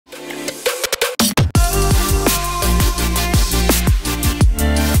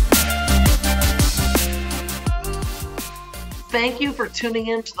Thank you for tuning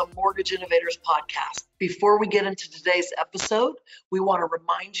in to the Mortgage Innovators podcast. Before we get into today's episode, we want to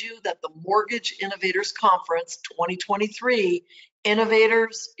remind you that the Mortgage Innovators Conference 2023,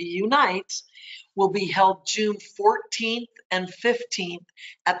 Innovators Unite, will be held June 14th and 15th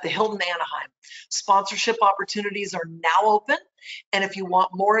at the Hilton Anaheim. Sponsorship opportunities are now open, and if you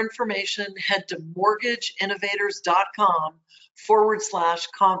want more information, head to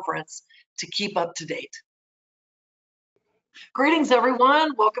mortgageinnovators.com/conference to keep up to date. Greetings,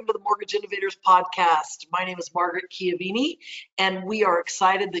 everyone. Welcome to the Mortgage Innovators podcast. My name is Margaret Chiavini, and we are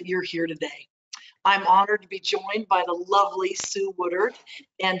excited that you're here today. I'm honored to be joined by the lovely Sue Woodard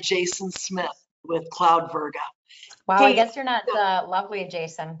and Jason Smith with Cloudvirga. Wow, hey, I guess you're not lovely,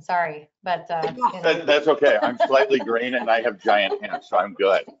 Jason. Sorry, but that's okay. I'm slightly green and I have giant hands, so I'm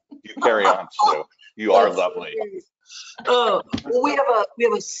good. You carry on, Sue. You are lovely. Well, we have a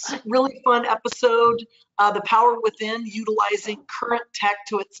really fun episode, the power within, utilizing current tech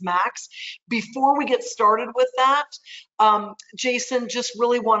to its max. Before we get started with that, Jason, just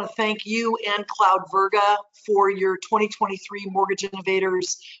really want to thank you and Cloudvirga for your 2023 Mortgage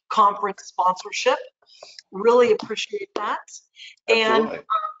Innovators Conference sponsorship. Really appreciate that. Absolutely. And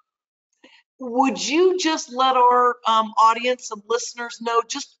would you just let our audience and listeners know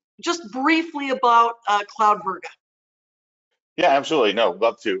just briefly about Cloudvirga? Yeah, absolutely. No,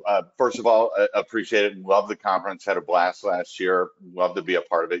 love to. First of all, appreciate it. Love the conference. Had a blast last year. Love to be a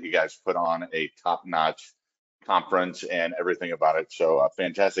part of it. You guys put on a top-notch conference and everything about it. So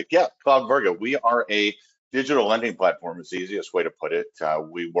fantastic. Yeah, Cloudvirga, we are a digital lending platform is the easiest way to put it.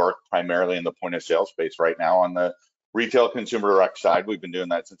 We work primarily in the point of sale space right now on the retail consumer direct side. We've been doing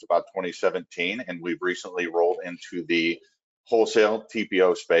that since about 2017, and we've recently rolled into the wholesale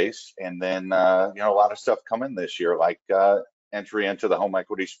TPO space. And then, a lot of stuff coming this year, like entry into the home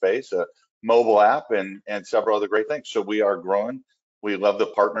equity space, a mobile app, and several other great things. So we are growing. We love the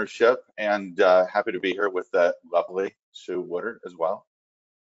partnership, and happy to be here with that lovely Sue Woodard as well.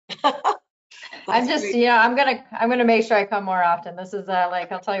 I'm just, I'm gonna make sure I come more often. This is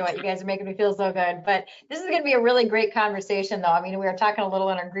I'll tell you what, you guys are making me feel so good. But this is gonna be a really great conversation, though. I mean, we were talking a little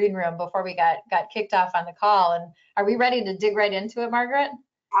in our green room before we got kicked off on the call, and are we ready to dig right into it, Margaret?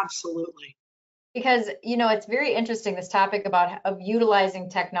 Absolutely. Because it's very interesting, this topic of utilizing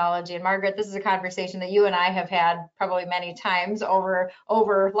technology. And Margaret, this is a conversation that you and I have had probably many times over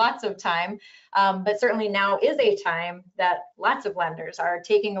lots of time. But certainly now is a time that lots of lenders are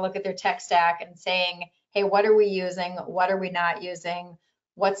taking a look at their tech stack and saying, hey, what are we using? What are we not using?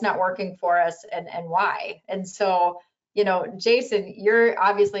 What's not working for us, and why? And so, Jason, you're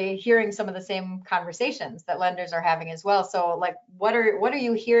obviously hearing some of the same conversations that lenders are having as well. So what are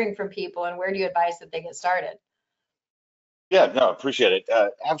you hearing from people, and where do you advise that they get started? Yeah, no, appreciate it.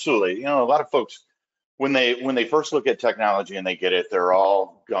 Absolutely. A lot of folks, when they first look at technology and they get it, they're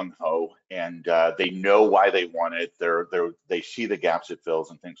all gung-ho, and they know why they want it. They see the gaps it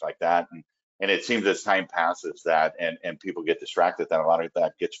fills and things like that. And it seems as time passes that and people get distracted, that a lot of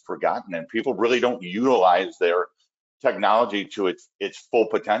that gets forgotten, and people really don't utilize their technology to its full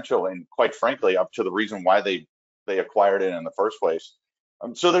potential, and quite frankly, up to the reason why they acquired it in the first place.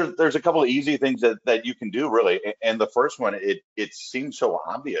 So there's a couple of easy things that you can do, really. And the first one, it seems so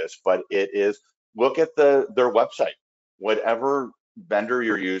obvious, but it is, look at their website. Whatever vendor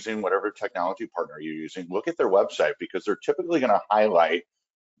you're using, whatever technology partner you're using, look at their website, because they're typically going to highlight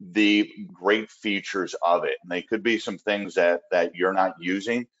the great features of it. And they could be some things that you're not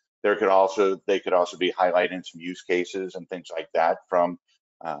using. They could also be highlighting some use cases and things like that from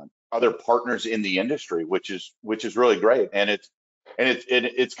other partners in the industry, which is really great. And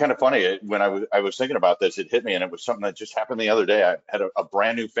it's kind of funny. When I was thinking about this, it hit me, and it was something that just happened the other day. I had a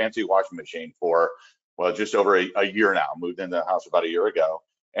brand new fancy washing machine for just over a year now. Moved into the house about a year ago,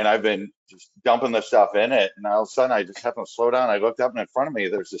 and I've been just dumping the stuff in it. And all of a sudden, I just happened to slow down. I looked up, and in front of me,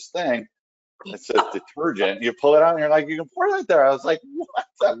 there's this thing. It's a detergent. You pull it out and you're like, you can pour that there. I was like, what?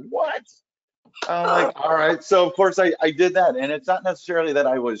 I'm like, all right. So of course I did that. And it's not necessarily that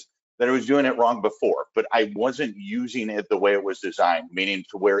I was doing it wrong before, but I wasn't using it the way it was designed, meaning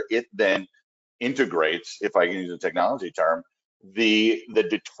to where it then integrates, if I can use a technology term, the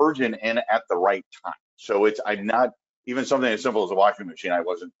detergent in at the right time. So I'm not, even something as simple as a washing machine, I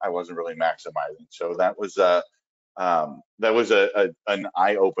wasn't really maximizing. So that was an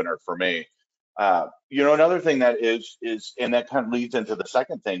eye opener for me. Another thing that is, and that kind of leads into the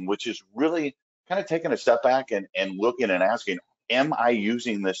second thing, which is really kind of taking a step back and looking and asking, am I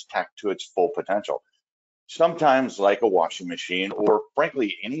using this tech to its full potential? Sometimes, like a washing machine, or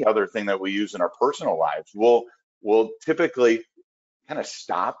frankly, any other thing that we use in our personal lives, we'll typically kind of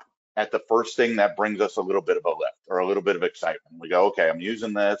stop at the first thing that brings us a little bit of a lift or a little bit of excitement. We go, okay, I'm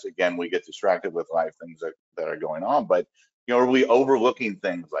using this. Again, we get distracted with life things that are going on. But, are we overlooking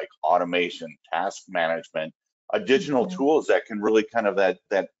things like automation, task management, additional tools that can really kind of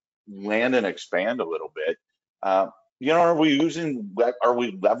that land and expand a little bit? Are we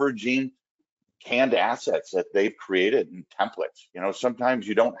leveraging canned assets that they've created in templates? Sometimes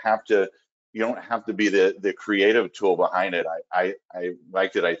you don't have to be the creative tool behind it. I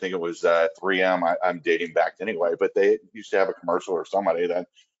liked it. I think it was 3M. I'm dating back anyway, but they used to have a commercial or somebody that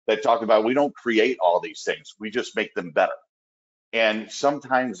talked about, we don't create all these things, we just make them better. And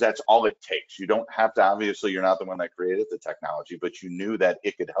sometimes that's all it takes. You don't have to, obviously you're not the one that created the technology, but you knew that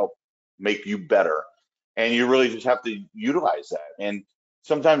it could help make you better. And you really just have to utilize that. And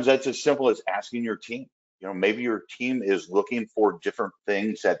sometimes that's as simple as asking your team. Maybe your team is looking for different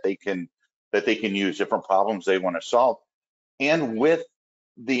things that they can use, different problems they want to solve. And with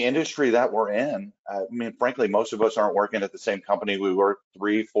the industry that we're in, frankly, most of us aren't working at the same company we worked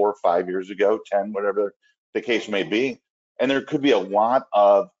 3, 4, 5 years ago, 10, whatever the case may be. And there could be a lot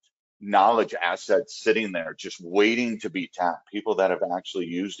of knowledge assets sitting there just waiting to be tapped, people that have actually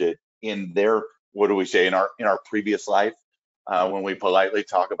used it in their, what do we say, in our previous life, when we politely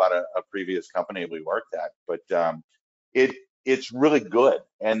talk about a previous company we worked at. But it's really good.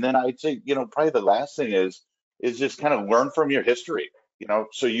 And then I'd say, probably the last thing is just kind of learn from your history,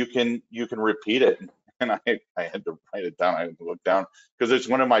 so you can repeat it. And I had to write it down. I had to look down because it's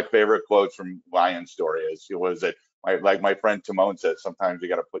one of my favorite quotes from Lion's Story. Was that like my friend Timon says, sometimes you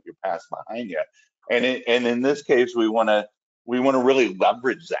got to put your past behind you. And in this case, we want to really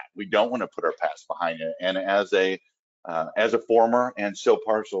leverage that. We don't want to put our past behind you. And as a former and still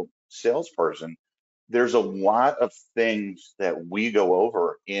partial salesperson, there's a lot of things that we go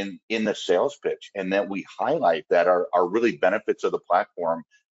over in the sales pitch and that we highlight that are really benefits of the platform.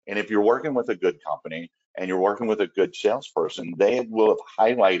 And if you're working with a good company and you're working with a good salesperson, they will have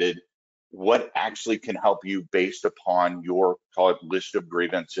highlighted what actually can help you based upon your, call it, list of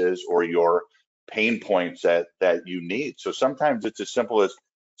grievances or your pain points that you need. So sometimes it's as simple as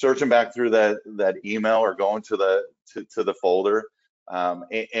searching back through that email or going to the folder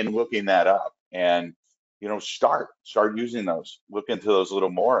and looking that up, and start using those, look into those a little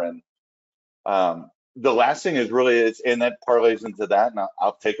more. And the last thing is really, and that parlays into that, and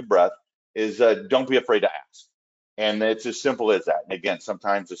I'll take a breath, is don't be afraid to ask. And it's as simple as that. And again,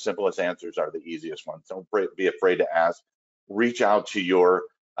 sometimes the simplest answers are the easiest ones. Don't be afraid to ask. Reach out to your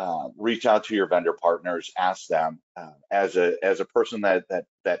vendor partners. Ask them. As a person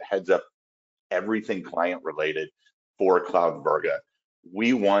that heads up everything client related for Cloudvirga,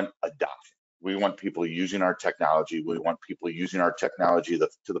 we want adoption. We want people using our technology. We want people using our technology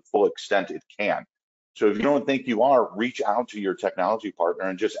to the full extent it can. So if you don't think you are, reach out to your technology partner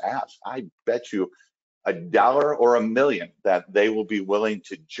and just ask. I bet you $1 or $1 million that they will be willing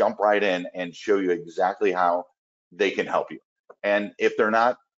to jump right in and show you exactly how they can help you. And if they're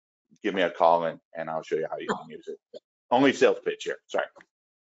not, give me a call and I'll show you how you can use it. Only sales pitch here, sorry.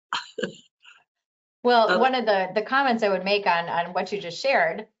 Well, one of the comments I would make on what you just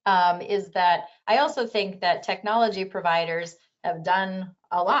shared is that I also think that technology providers have done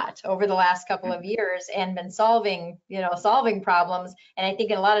a lot over the last couple of years and been solving problems. And I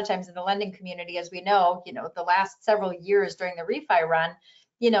think a lot of times in the lending community, as we know, the last several years during the refi run,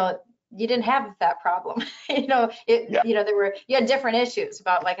 you didn't have that problem. You had different issues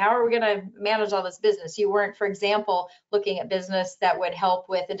about like, how are we going to manage all this business? You weren't, for example, looking at business that would help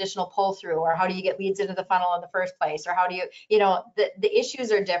with additional pull through, or how do you get leads into the funnel in the first place? Or how do the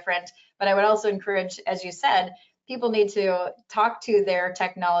issues are different. But I would also encourage, as you said, people need to talk to their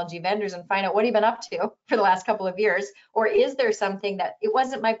technology vendors and find out what you've been up to for the last couple of years. Or is there something that it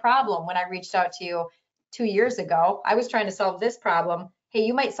wasn't my problem when I reached out to you 2 years ago? I was trying to solve this problem. Hey,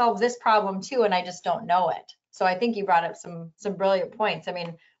 you might solve this problem too, and I just don't know it. So I think you brought up some brilliant points. I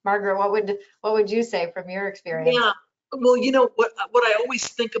mean, Margaret, what would you say from your experience? Yeah, well, what I always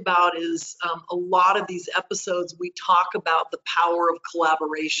think about is a lot of these episodes, we talk about the power of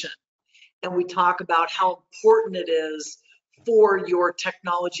collaboration, and we talk about how important it is for your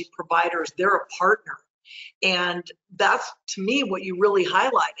technology providers. They're a partner. And that's, to me, what you really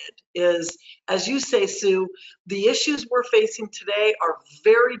highlighted is, as you say, Sue, the issues we're facing today are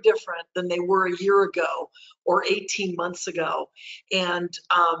very different than they were a year ago or 18 months ago. And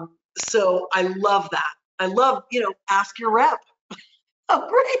so I love that. I love, ask your rep. Oh,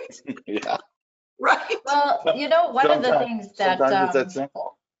 great. Yeah. Right. Well, one of the things that sometimes it's that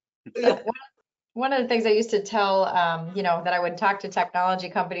simple. One of the things I used to tell, that I would talk to technology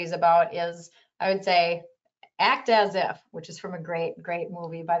companies about is, I would say, act as if, which is from a great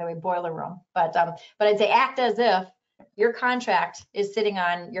movie, by the way, Boiler Room. But I'd say act as if your contract is sitting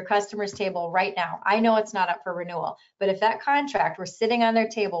on your customer's table right now. I know it's not up for renewal, but if that contract were sitting on their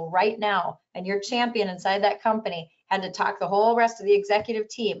table right now and your champion inside that company had to talk the whole rest of the executive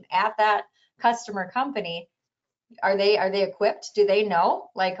team at that customer company, are they equipped? Do they know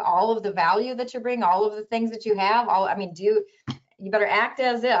like all of the value that you bring, all of the things that you have? You better act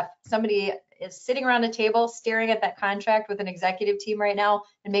as if somebody is sitting around a table staring at that contract with an executive team right now,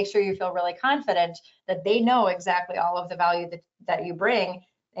 and make sure you feel really confident that they know exactly all of the value that you bring.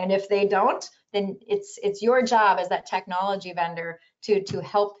 And if they don't, then it's your job as that technology vendor to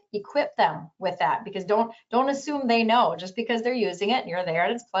help equip them with that, because don't assume they know just because they're using it and you're there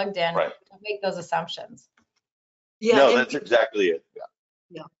and it's plugged in. Right. Don't make those assumptions. Yeah. No, that's exactly it.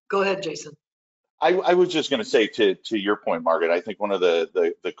 Yeah. Go ahead, Jason. I was just going to say to your point, Margaret, I think one of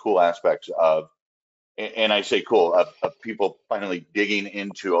the cool aspects of, and I say cool, of people finally digging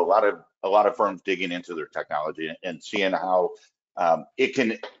into a lot of firms digging into their technology and seeing how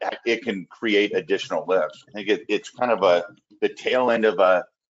it can create additional lifts. I think it's kind of the tail end of a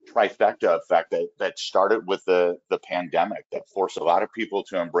trifecta effect that started with the pandemic, that forced a lot of people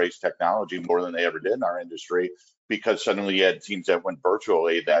to embrace technology more than they ever did in our industry, because suddenly you had teams that went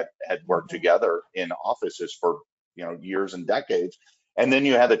virtually that had worked together in offices for years and decades. And then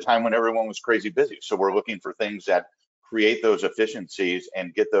you had the time when everyone was crazy busy. So we're looking for things that create those efficiencies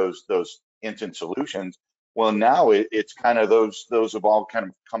and get those instant solutions. Well, now it's kind of those have all kind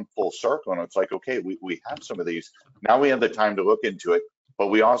of come full circle, and it's like, okay, we have some of these. Now we have the time to look into it, but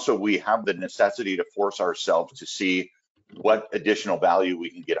we have the necessity to force ourselves to see what additional value we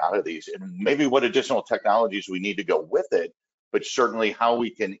can get out of these, and maybe what additional technologies we need to go with it, but certainly how we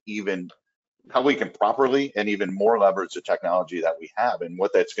can properly and even more leverage the technology that we have, and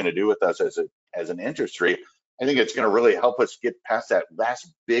what that's going to do with us as an industry. I think it's going to really help us get past that last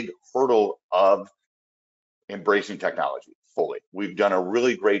big hurdle of embracing technology fully. We've done a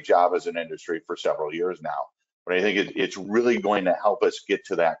really great job as an industry for several years now, but I think it's really going to help us get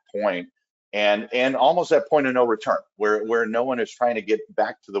to that point, and almost that point of no return, where no one is trying to get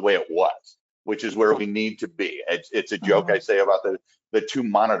back to the way it was, which is where we need to be. It's a joke I say about the two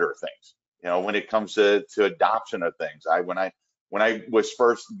monitor things. When it comes to adoption of things, when I was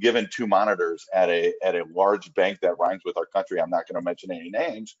first given two monitors at a large bank that rhymes with our country, I'm not going to mention any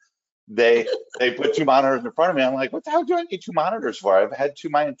names. They put two monitors in front of me. I'm like, what the hell do I need two monitors for? I've had two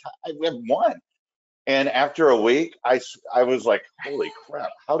I have one. And after a week, I was like, holy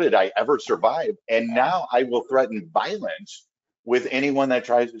crap, how did I ever survive? And now I will threaten violence with anyone that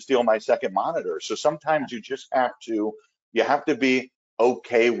tries to steal my second monitor. So sometimes you just have to be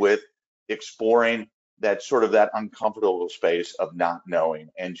okay with exploring that sort of that uncomfortable space of not knowing,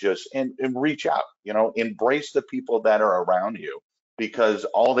 and just and reach out, embrace the people that are around you, because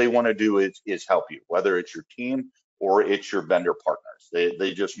all they want to do is help you, whether it's your team or it's your vendor partners.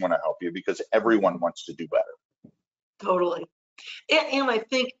 They just want to help you, because everyone wants to do better. Totally. And I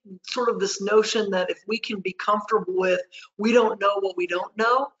think sort of this notion that if we can be comfortable with, we don't know what we don't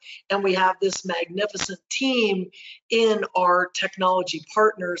know, and we have this magnificent team in our technology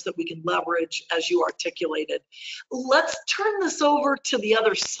partners that we can leverage, as you articulated. Let's turn this over to the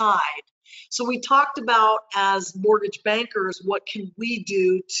other side. So we talked about, as mortgage bankers, what can we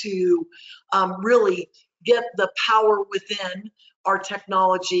do to really get the power within our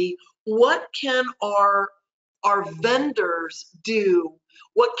technology? What can our vendors do?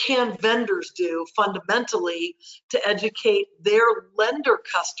 What can vendors do fundamentally to educate their lender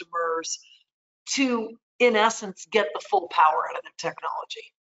customers to, in essence, get the full power out of the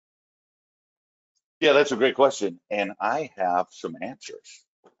technology? Yeah, that's a great question, and I have some answers.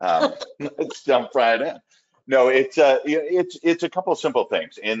 Let's jump right in. No, it's a couple of simple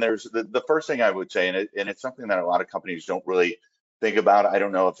things, and there's the first thing I would say, and it's something that a lot of companies don't really think about. I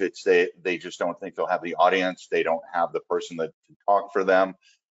don't know if it's they just don't think they'll have the audience, they don't have the person that can talk for them,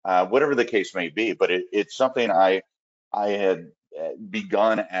 whatever the case may be. But it's something I had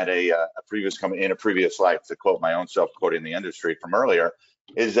begun at a previous company in a previous life, to quote my own self, quoting the industry from earlier,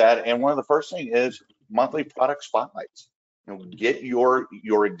 is that, and one of the first thing is monthly product spotlights. Get your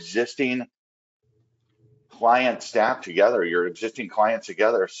existing client staff together, your existing clients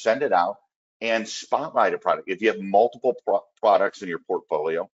together, send it out and spotlight a product. If you have multiple products in your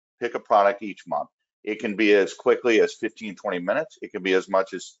portfolio, pick a product each month. It can be as quickly as 15, 20 minutes. It can be as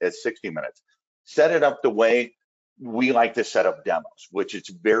much as 60 minutes. Set it up the way we like to set up demos, which it's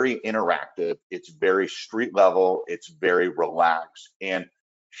very interactive, it's very street level, it's very relaxed, and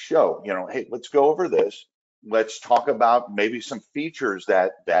show, hey, let's go over this. Let's talk about maybe some features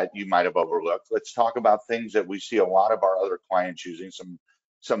that you might have overlooked. Let's talk about things that we see a lot of our other clients using,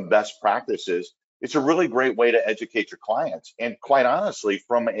 some best practices. It's a really great way to educate your clients. And quite honestly,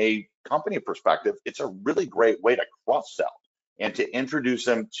 from a company perspective, it's a really great way to cross-sell and to introduce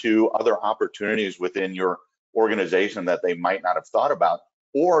them to other opportunities within your organization that they might not have thought about,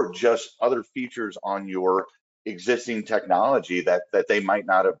 or just other features on your existing technology that they might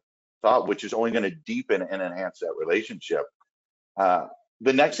not have thought, which is only going to deepen and enhance that relationship.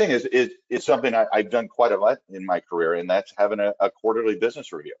 The next thing is something I've done quite a lot in my career, and that's having a quarterly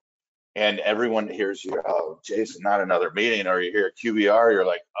business review. And everyone hears you, oh, Jason, not another meeting, or you hear QBR, you're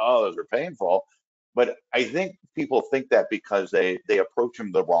like, oh, those are painful. But I think people think that because they approach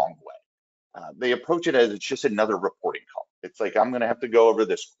them the wrong way. They approach it as it's just another reporting call. It's like, I'm going to have to go over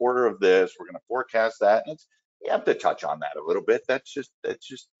this quarter of this. We're going to forecast that. And you have to touch on that a little bit. That's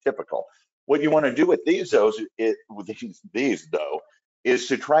just typical. What you want to do with these though is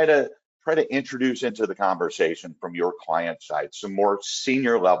to try to introduce into the conversation from your client side some more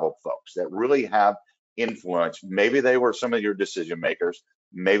senior level folks that really have influence. Maybe they were some of your decision makers.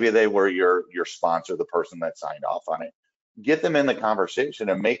 Maybe they were your sponsor, the person that signed off on it. Get them in the conversation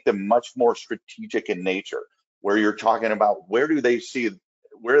and make them much more strategic in nature, where you're talking about where do they see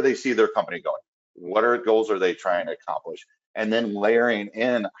their company going? What goals are they trying to accomplish? And then layering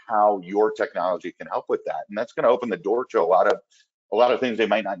in how your technology can help with that. And that's going to open the door to a lot of things they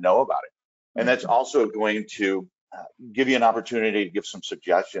might not know about it. And that's also going to give you an opportunity to give some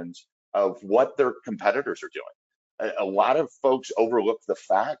suggestions of what their competitors are doing. A lot of folks overlook the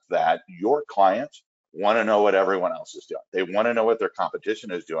fact that your clients want to know what everyone else is doing. They want to know what their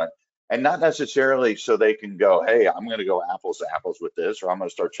competition is doing. And not necessarily so they can go, hey, I'm going to go apples to apples with this, or I'm going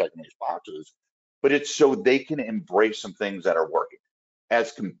to start checking these boxes. But it's so they can embrace some things that are working.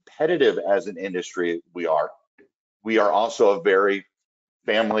 As competitive as an industry we are also a very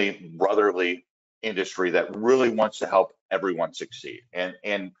family, brotherly industry that really wants to help everyone succeed.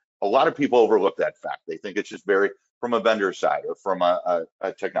 And a lot of people overlook that fact. They think it's just very, from a vendor side or from a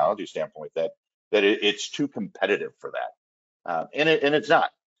technology standpoint, that it's too competitive for that. And it's not.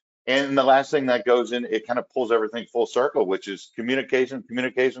 And the last thing that goes in, it kind of pulls everything full circle, which is communication.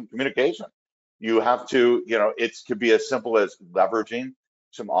 You have to, it could be as simple as leveraging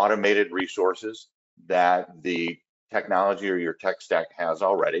some automated resources that the technology or your tech stack has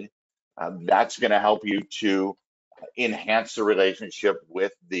already. That's going to help you to enhance the relationship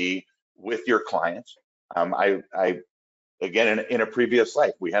with your clients. Again, in a previous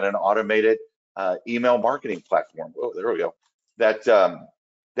life, we had an automated email marketing platform. Oh, there we go.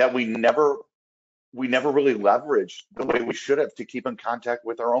 That we never really leveraged the way we should have to keep in contact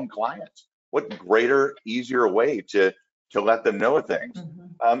with our own clients. What greater, easier way to let them know things.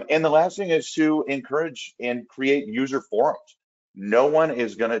 And the last thing is to encourage and create user forums. No one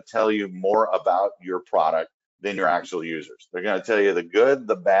is going to tell you more about your product than your actual users. They're going to tell you the good,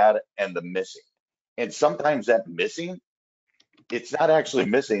 the bad, and the missing. And sometimes that missing, it's not actually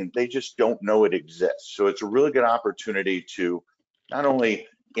missing, they just don't know it exists. So it's a really good opportunity to not only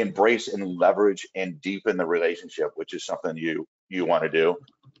embrace and leverage and deepen the relationship, which is something you want to do,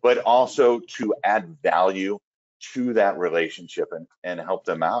 but also to add value to that relationship and help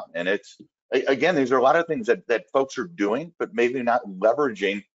them out. And it's, again, these are a lot of things that folks are doing, but maybe not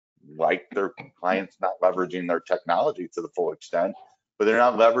leveraging, like their clients not leveraging their technology to the full extent, but they're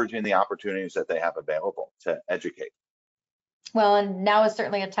not leveraging the opportunities that they have available to educate. Well, and now is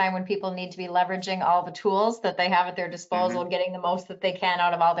certainly a time when people need to be leveraging all the tools that they have at their disposal, getting the most that they can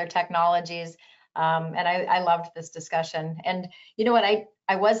out of all their technologies. And I loved this discussion. And you know what,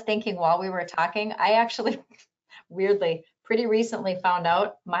 I was thinking while we were talking, I actually weirdly pretty recently found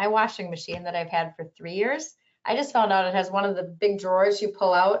out my washing machine that I've had for 3 years, I just found out it has one of the big drawers you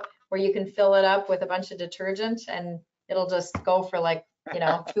pull out where you can fill it up with a bunch of detergent and it'll just go for like,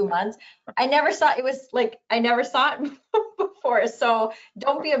 2 months. I never saw it before. So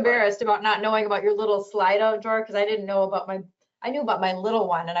don't be embarrassed about not knowing about your little slide out drawer, because I knew about my little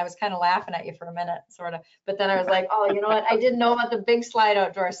one, and I was kind of laughing at you for a minute, sort of. But then I was like, oh, you know what? I didn't know about the big slide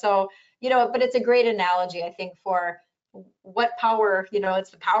out drawer. So, but it's a great analogy, I think, for what power,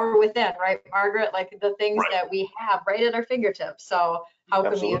 it's the power within, right, Margaret? Like the things that we have right at our fingertips. So how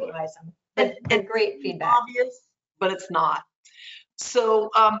can we utilize them? And great feedback. Obvious, but it's not. So,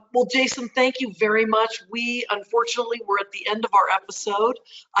 well, Jason, thank you very much. We, unfortunately, we're at the end of our episode.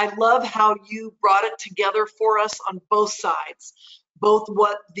 I love how you brought it together for us on both sides. both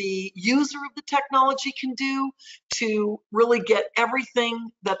what the user of the technology can do to really get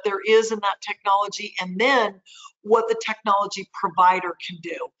everything that there is in that technology, and then what the technology provider can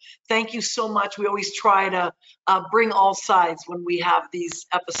do. Thank you so much. We always try to bring all sides when we have these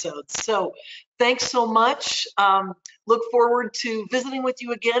episodes. So thanks so much. Look forward to visiting with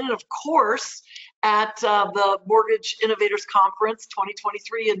you again. And of course, at the Mortgage Innovators Conference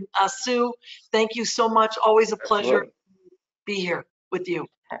 2023. And Sue, thank you so much. Always a pleasure to be here with you.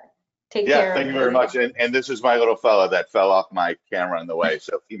 Take care. Yeah, thank you very much. And this is my little fella that fell off my camera on the way.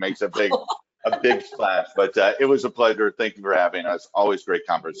 So he makes a big splash, but it was a pleasure. Thank you for having us. Always great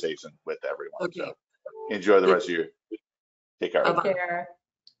conversation with everyone. Okay. So enjoy the rest of your, take care. Take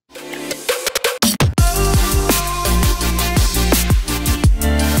care.